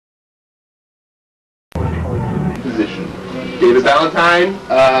musician? David Valentine.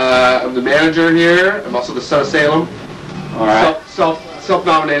 I'm the manager here. I'm also the son of Salem. All right.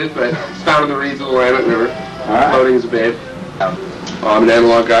 Self-nominated, but it's found in the reeds of the Willamette River. All right. Floating as a babe. I'm an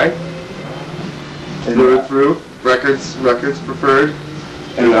analog guy. Through and through. Records preferred.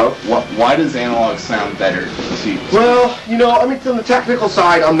 And why does analog sound better to you? Well, I mean, from the technical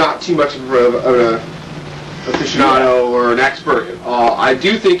side, I'm not too much of an aficionado or an expert. I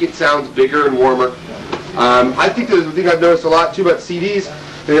do think it sounds bigger and warmer. I think there's a thing I've noticed a lot too about CDs.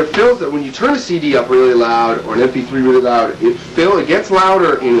 And it feels that when you turn a CD up really loud or an MP3 really loud, it gets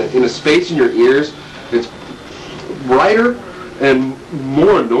louder in a space in your ears. It's brighter and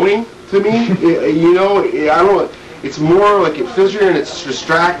more annoying to me. I don't. It's more like it fills your ear and it's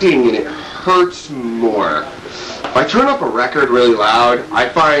distracting and it hurts more. If I turn up a record really loud, I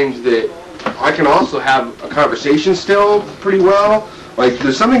find that I can also have a conversation still pretty well. Like,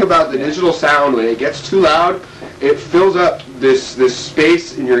 there's something about the digital sound when it gets too loud, it fills up this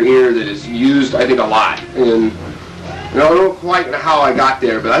space in your ear that is used, I think, a lot. And I don't know quite how I got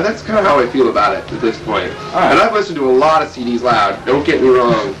there, but that's kind of how I feel about it at this point. Right. And I've listened to a lot of CDs loud. Don't get me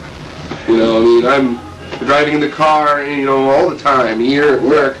wrong. I mean, I'm driving in the car, and all the time, here at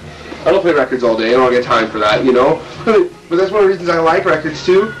work. I don't play records all day. I don't get time for that. But that's one of the reasons I like records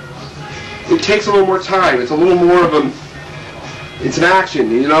too. It takes a little more time. It's a little more of a. It's an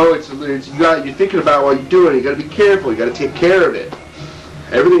action. You're thinking about what you're doing. You got to be careful. You got to take care of it.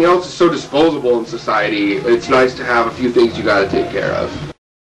 Everything else is so disposable in society. It's nice to have a few things you got to take care of.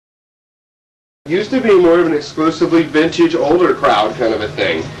 It used to be more of an exclusively vintage, older crowd kind of a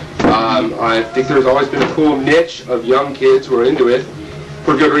thing. I think there's always been a cool niche of young kids who are into it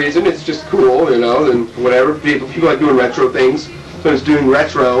for good reason. It's just cool, and whatever. People like doing retro things, so it's doing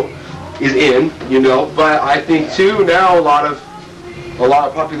retro is in, But I think too now a lot of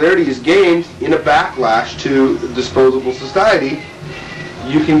popularity is gained in a backlash to disposable society.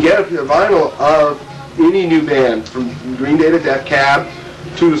 You can get a vinyl of any new band, from Green Day to Death Cab,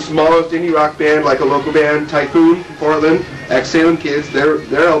 to the smallest indie rock band like a local band, Typhoon from Portland, ex-Salem kids. Their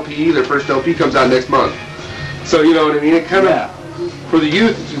first LP comes out next month. So you know what I mean? It kind of, for the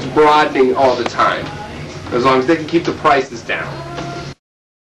youth, it's just broadening all the time, as long as they can keep the prices down.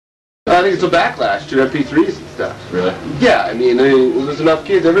 I think it's a backlash to MP3s and stuff. Really? Yeah, I mean, there's enough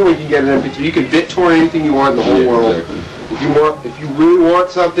kids. Everyone can get an MP3. You can BitTorrent anything you want in the whole world. Exactly. If you really want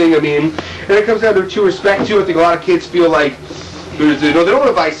something, I mean, and it comes down to respect too. I think a lot of kids feel like they don't want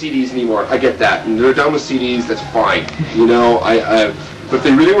to buy CDs anymore. I get that, and they're done with CDs. That's fine. But if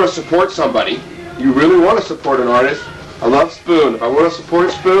they really want to support somebody, you really want to support an artist. I love Spoon. If I want to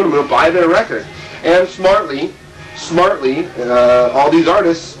support Spoon, I'm going to buy their record. And smartly, all these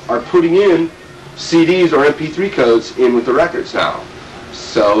artists are putting in CDs or MP3 codes in with the records now.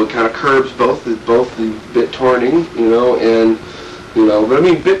 So it kind of curbs both the BitTorrenting, but I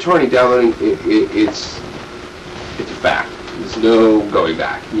mean, BitTorrenting, downloading, it's a fact. There's no going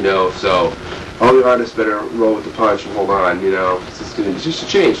back, so all the artists better roll with the punch and hold on, it's just a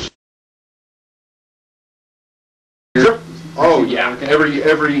change. Oh yeah, every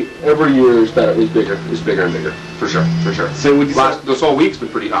year is bigger and bigger, for sure. So would you this whole week's been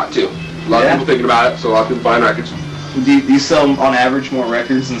pretty hot too. A lot of people thinking about it, so a lot of people buying records. Do you sell on average more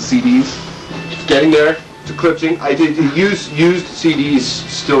records than CDs? It's getting there. It's eclipsing. Used CDs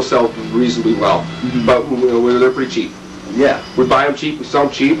still sell reasonably well, but they're pretty cheap. Yeah, we buy them cheap, we sell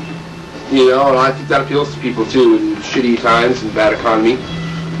them cheap. And I think that appeals to people too in shitty times and bad economy.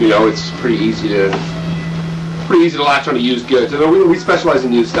 It's pretty easy to latch on to used goods. We specialize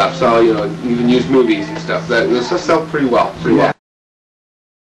in used stuff, so even used movies and stuff. That stuff sells pretty well.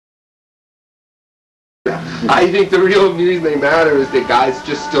 I think the real reason they matter is that guys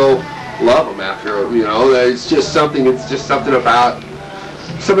just still love them after. It's just something. It's just something about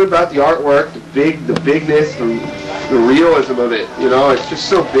the artwork, the bigness, the realism of it. It's just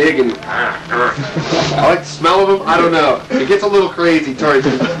so big and I like the smell of them. I don't know. It gets a little crazy, Tori.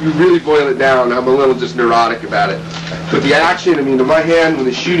 You really boil it down. I'm a little just neurotic about it. But the action, I mean, in my hand, when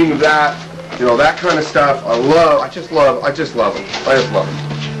the shooting of that, that kind of stuff, I just love them. I just love them.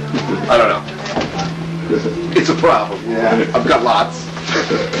 I don't know. It's a problem. Yeah, I've got lots.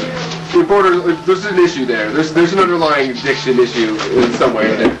 There's an issue there. There's an underlying addiction issue in some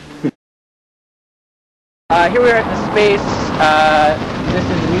way there. Here we are at the Space. This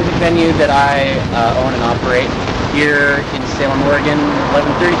is a music venue that I own and operate here in Salem, Oregon,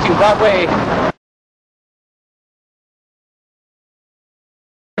 1132 Broadway.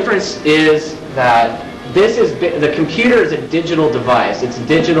 The difference is that the computer is a digital device. It's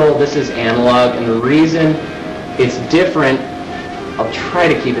digital, this is analog, and the reason it's different, I'll try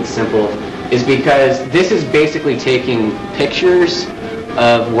to keep it simple, is because this is basically taking pictures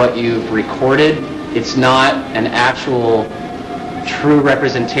of what you've recorded. It's not an actual true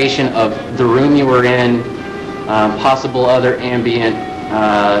representation of the room you were in, possible other ambient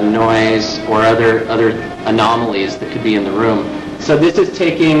noise or other anomalies that could be in the room. So this is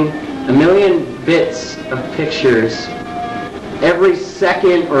taking 1 million bits of pictures every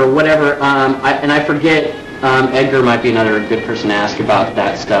second or whatever, and I forget, Edgar might be another good person to ask about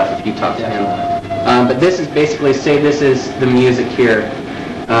that stuff if you talk to him. But this is basically, say this is the music here.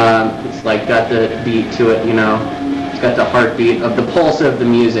 It's like got the beat to it, you know. It's got the heartbeat of the pulse of the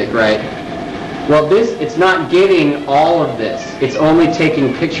music, right? Well, it's not getting all of this. It's only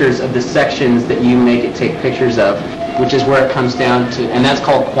taking pictures of the sections that you make it take pictures of, which is where it comes down to, and that's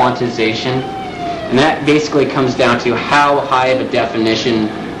called quantization. And that basically comes down to how high of a definition,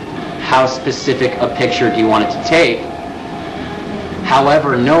 how specific a picture do you want it to take.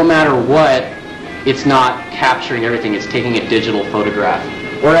 However, no matter what, it's not capturing everything. It's taking a digital photograph.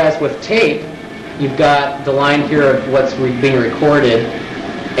 Whereas with tape, you've got the line here of what's being recorded,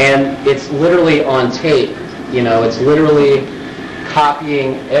 and it's literally on tape. You know, it's literally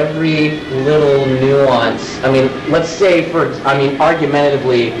copying every little nuance. I mean, let's say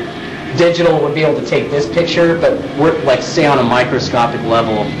argumentatively, digital would be able to take this picture, but we're like, say on a microscopic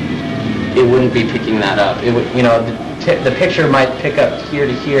level, it wouldn't be picking that up. It would, you know, the picture might pick up here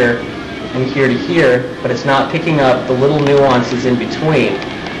to here and here to here, but it's not picking up the little nuances in between.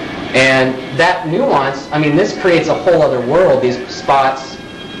 And that nuance, I mean, this creates a whole other world. These spots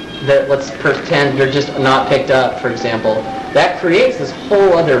that, let's pretend they're just not picked up, for example, that creates this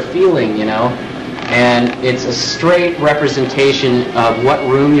whole other feeling, you know. And it's a straight representation of what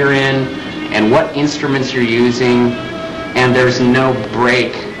room you're in and what instruments you're using, and there's no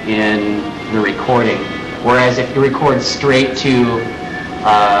break in the recording. Whereas if you record straight to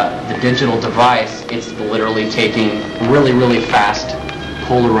the digital device, it's literally taking really, really fast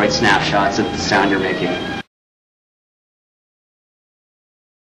Polaroid snapshots of the sound you're making.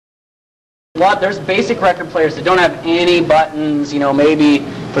 There's basic record players that don't have any buttons, you know, maybe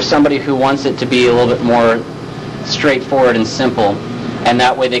for somebody who wants it to be a little bit more straightforward and simple, and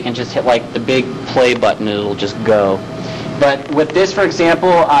that way they can just hit like the big play button and it'll just go. But with this, for example,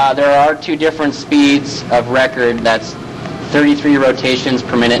 there are 2 different speeds of record. That's 33 rotations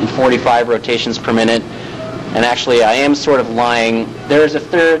per minute and 45 rotations per minute. And actually, I am sort of lying. There's a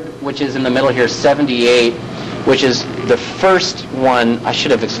third, which is in the middle here, 78, which is the first one. I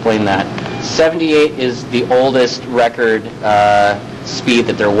should have explained that. 78 is the oldest record speed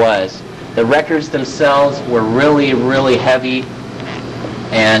that there was. The records themselves were really, really heavy,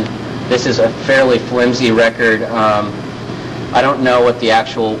 and this is a fairly flimsy record. I don't know what the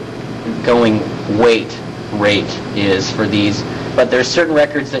actual going weight rate is for these, but there's certain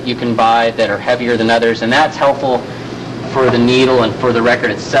records that you can buy that are heavier than others, and that's helpful for the needle and for the record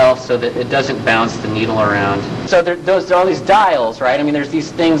itself so that it doesn't bounce the needle around. So there are all these dials, right? I mean, there's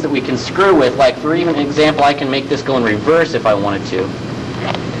these things that we can screw with. Like, for even example, I can make this go in reverse if I wanted to.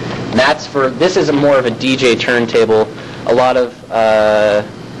 And that's for, this is more of a DJ turntable. A lot of,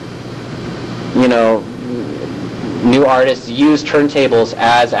 you know, new artists use turntables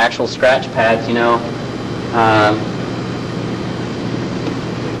as actual scratch pads, you know.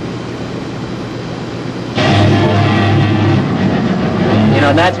 You know,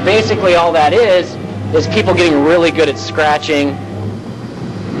 and that's basically all that is people getting really good at scratching.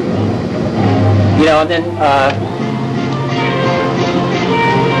 You know, and then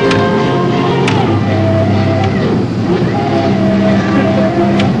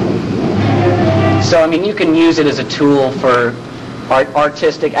so, I mean, you can use it as a tool for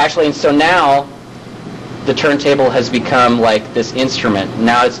artistic, actually, and so now the turntable has become like this instrument.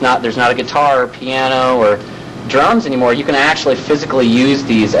 Now it's not, there's not a guitar or piano or drums anymore. You can actually physically use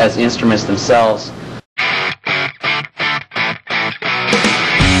these as instruments themselves.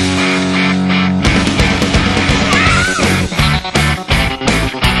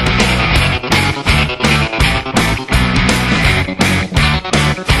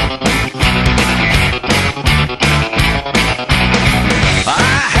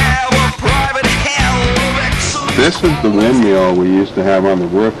 This is the windmill we used to have on the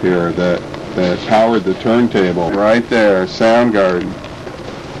roof here that powered the turntable. Right there, Soundgarden.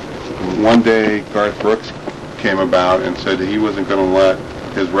 One day, Garth Brooks came about and said that he wasn't going to let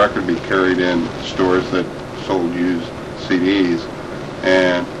his record be carried in stores that sold used CDs.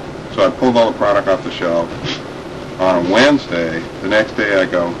 And so I pulled all the product off the shelf. On a Wednesday, the next day I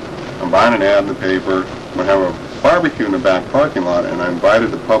go, I'm buying an ad in the paper. We have a barbecue in the back parking lot, and I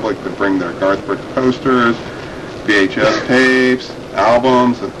invited the public to bring their Garth Brooks posters, VHS tapes,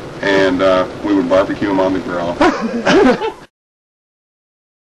 albums, and we would barbecue them on the grill.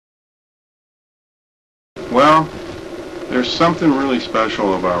 Well, there's something really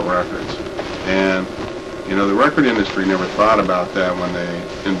special about records, and you know, the record industry never thought about that when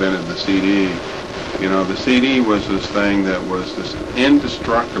they invented the CD. You know, the CD was this thing that was this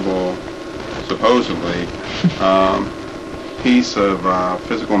indestructible, supposedly, piece of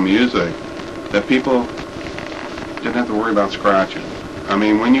physical music that people didn't have to worry about scratching. I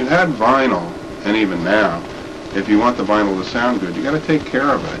mean, when you had vinyl, and even now, if you want the vinyl to sound good, you got to take care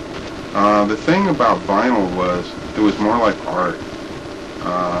of it. The thing about vinyl was it was more like art.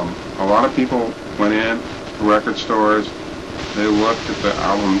 A lot of people went in to record stores, they looked at the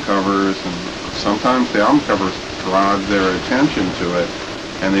album covers, and sometimes the album covers drawed their attention to it,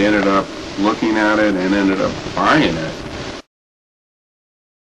 and they ended up looking at it and ended up buying it.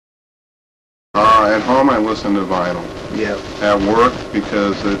 At home I listen to vinyl. Yeah. At work,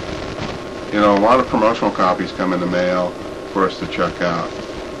 because it, you know, a lot of promotional copies come in the mail for us to check out,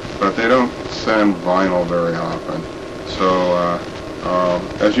 but they don't send vinyl very often. So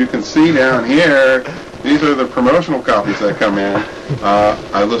as you can see down here, these are the promotional copies that come in.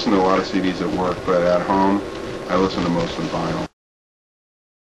 I listen to a lot of CDs at work, but at home I listen to mostly vinyl.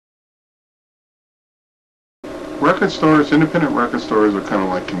 Record stores, independent record stores, are kind of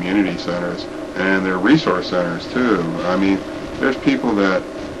like community centers, and they're resource centers too. I mean, there's people that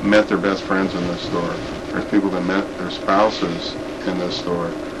met their best friends in this store. There's people that met their spouses in this store.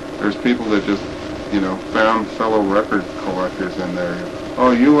 There's people that just, you know, found fellow record collectors in there.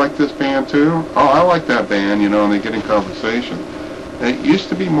 Oh, you like this band too? Oh, I like that band, you know, and they get in conversation. And it used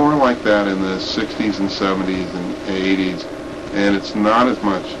to be more like that in the 60s and 70s and 80s, and it's not as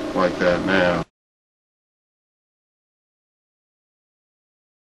much like that now.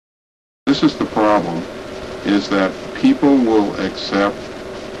 This is the problem, is that people will accept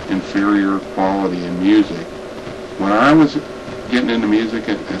inferior quality in music. When I was getting into music,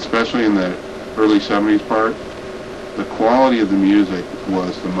 especially in the early 70s part, the quality of the music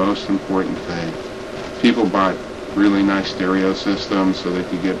was the most important thing. People bought really nice stereo systems so they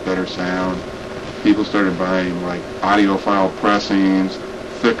could get better sound. People started buying like audiophile pressings,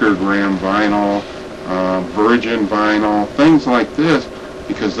 thicker gram vinyl, virgin vinyl, things like this,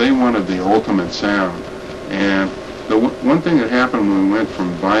 because they wanted the ultimate sound. And the one thing that happened when we went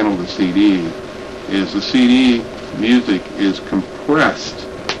from vinyl to CD is the CD music is compressed.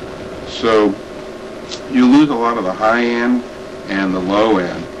 So you lose a lot of the high end and the low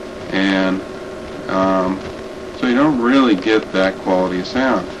end. And so you don't really get that quality of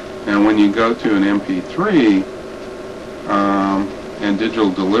sound. And when you go to an MP3 and digital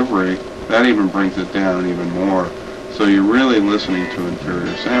delivery, that even brings it down even more. So you're really listening to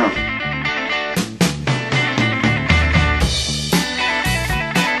inferior sound.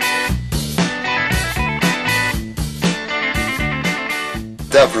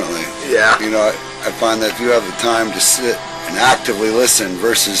 Definitely. Yeah. You know, I find that if you have the time to sit and actively listen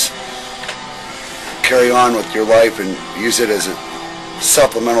versus carry on with your life and use it as a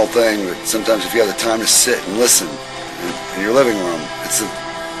supplemental thing, that sometimes if you have the time to sit and listen in your living room, it's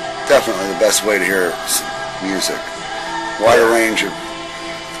definitely the best way to hear music. Wider range of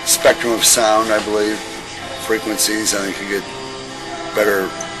spectrum of sound, I believe, frequencies. I think you get better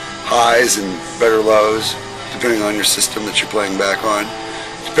highs and better lows depending on your system that you're playing back on,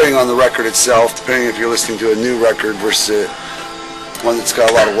 depending on the record itself, depending if you're listening to a new record versus one that's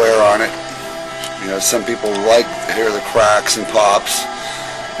got a lot of wear on it. You know, some people like to hear the cracks and pops,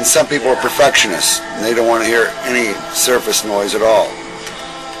 and some people are perfectionists and they don't want to hear any surface noise at all.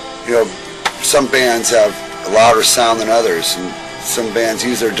 You know, some bands have a louder sound than others, and some bands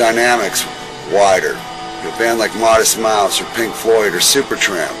use their dynamics wider. A band like Modest Mouse or Pink Floyd or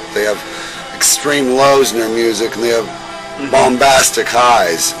Supertramp, they have extreme lows in their music and they have bombastic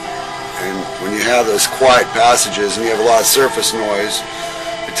highs. And when you have those quiet passages and you have a lot of surface noise,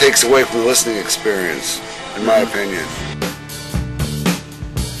 it takes away from the listening experience, in my opinion.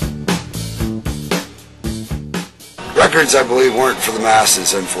 Records, I believe, weren't for the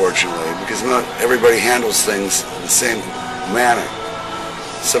masses, unfortunately, because not everybody handles things in the same manner.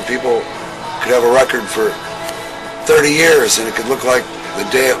 Some people could have a record for 30 years and it could look like the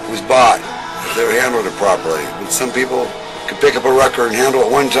day it was bought if they handled it properly. But some people could pick up a record and handle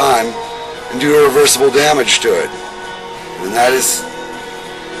it one time and do irreversible damage to it. And that is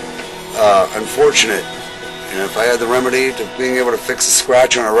unfortunate. And if I had the remedy to being able to fix a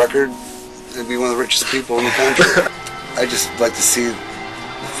scratch on a record, I'd be one of the richest people in the country. I just like to see the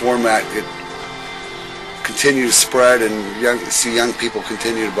format continue to spread and see young people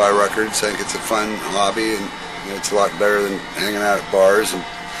continue to buy records. I think it's a fun hobby, and you know, it's a lot better than hanging out at bars and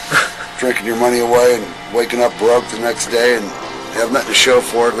drinking your money away and waking up broke the next day and you have nothing to show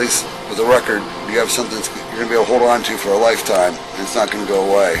for it. At least with a record, you have something that you're going to be able to hold on to for a lifetime, and it's not going to go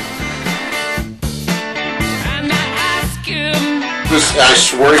away. I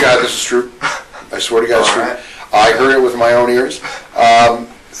swear to God this is true. I swear to God it's true. I heard it with my own ears.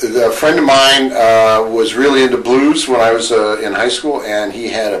 A friend of mine was really into blues when I was in high school, and he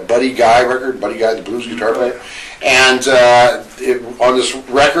had a Buddy Guy record, Buddy Guy, the blues guitar player. And on this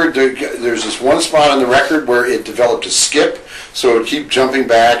record, there's this one spot on the record where it developed a skip, so it would keep jumping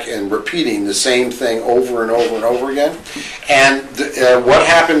back and repeating the same thing over and over and over again. And what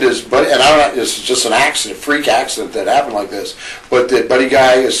happened is, and I don't know, it's just an accident, freak accident that happened like this. But the Buddy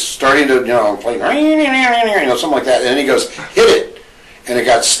Guy is starting to, play, something like that, and then he goes, hit it. And it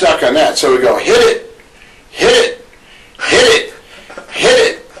got stuck on that. So we go, hit it, hit it, hit it, hit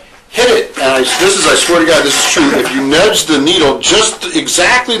it, hit it. And I swear to God, this is true. If you nudge the needle just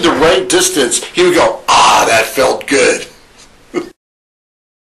exactly the right distance, he would go, ah, that felt good.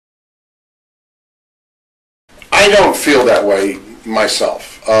 I don't feel that way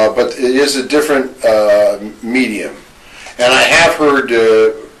myself, but it is a different medium. And I have heard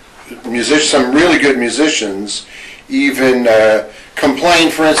some really good musicians even complain,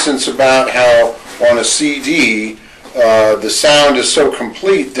 for instance, about how on a CD the sound is so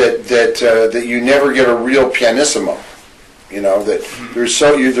complete that you never get a real pianissimo. That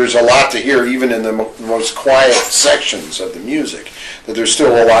there's a lot to hear even in the most quiet sections of the music. That there's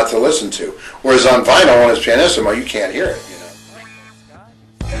still a lot to listen to. Whereas on vinyl, when it's pianissimo, you can't hear it.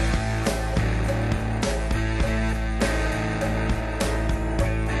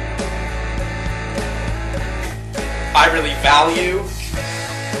 I really value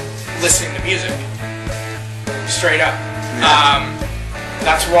listening to music, straight up.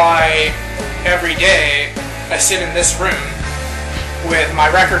 That's why every day I sit in this room with my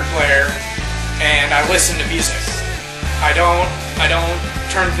record player and I listen to music. I don't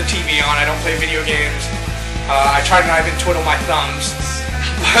turn the TV on, I don't play video games, I try to not even twiddle my thumbs.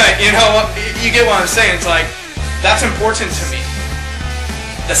 But you get what I'm saying, it's like, that's important to me.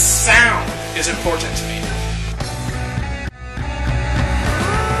 The sound is important to me.